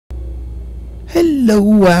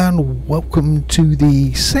Hello and welcome to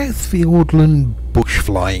the South Fiordland bush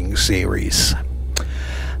flying series.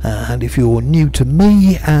 And if you're new to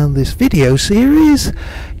me and this video series,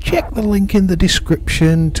 check the link in the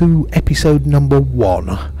description to episode number 1,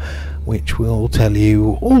 which will tell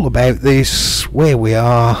you all about this, where we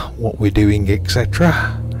are, what we're doing,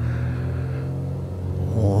 etc.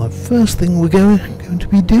 Well, the first thing we're going to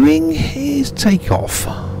be doing is take off.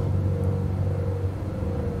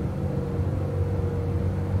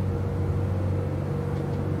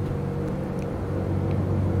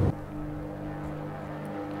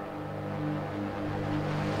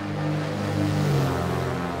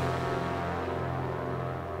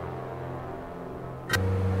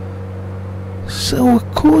 So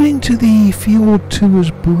according to the Fjord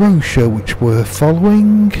Tours brochure which we're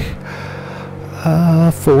following,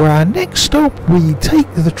 for our next stop we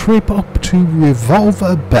take the trip up to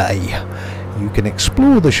Revolver Bay. You can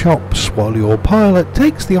explore the shops while your pilot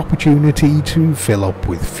takes the opportunity to fill up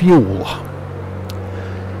with fuel.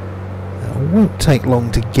 It won't take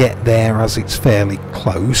long to get there as it's fairly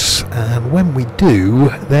close, and when we do,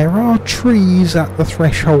 there are trees at the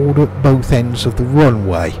threshold at both ends of the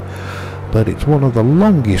runway. But it's one of the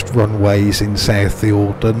longest runways in South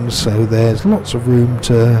Fiordland, so there's lots of room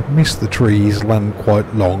to miss the trees, land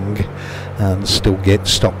quite long and still get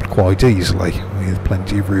stopped quite easily, with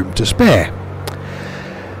plenty of room to spare.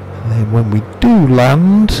 Then when we do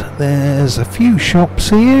land, there's a few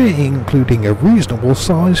shops here, including a reasonable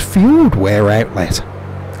sized fjordwear outlet.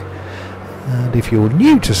 And if you're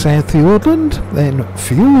new to South Fiordland, then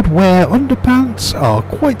fjordwear underpants are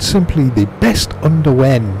quite simply the best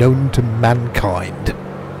underwear known to mankind.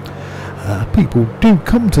 People do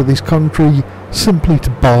come to this country simply to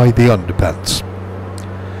buy the underpants.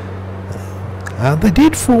 They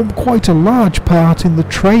did form quite a large part in the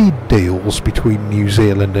trade deals between New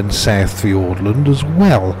Zealand and South Fiordland as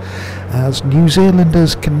well, as New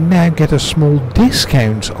Zealanders can now get a small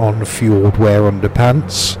discount on fjordwear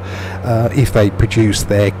underpants if they produce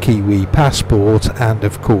their Kiwi passport and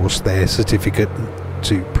of course their certificate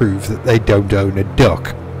to prove that they don't own a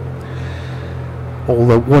duck.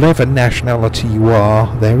 Although whatever nationality you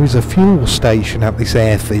are, there is a fuel station at this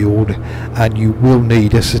airfield and you will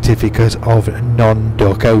need a certificate of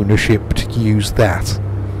non-duck ownership to use that.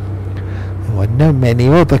 I know many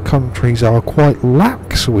other countries are quite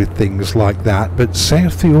lax with things like that, but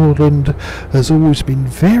South Fiordland has always been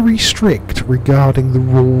very strict regarding the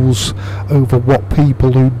rules over what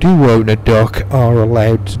people who do own a duck are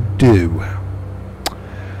allowed to do.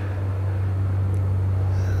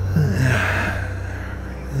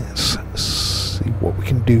 Let's see what we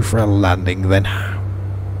can do for a landing then.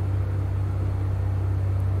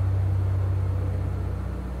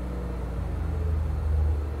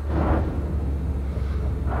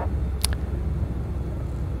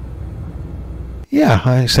 Yeah,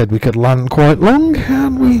 I said we could land quite long,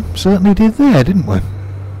 and we certainly did there, didn't we?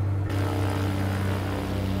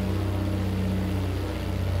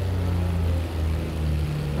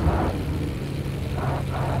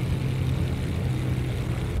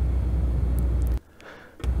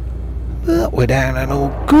 But we're down and all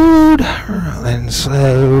good. Right then,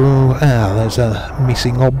 so there's a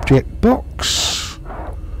missing object box.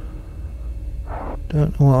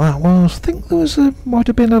 Don't know what that was. I think there was might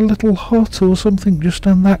have been a little hut or something just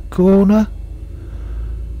on that corner.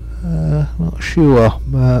 Not sure,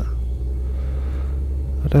 but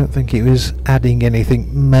I don't think it was adding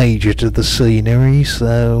anything major to the scenery,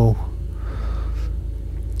 so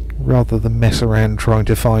rather than mess around trying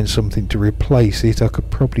to find something to replace it, I could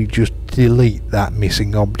probably just delete that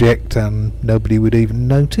missing object and nobody would even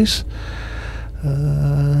notice.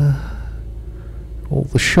 All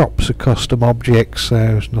the shops are custom objects, so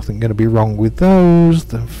there's nothing going to be wrong with those.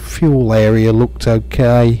 The fuel area looked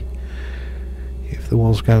okay. If there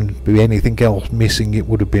was going to be anything else missing, it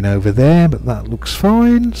would have been over there, but that looks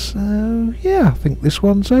fine. So yeah, I think this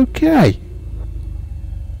one's okay.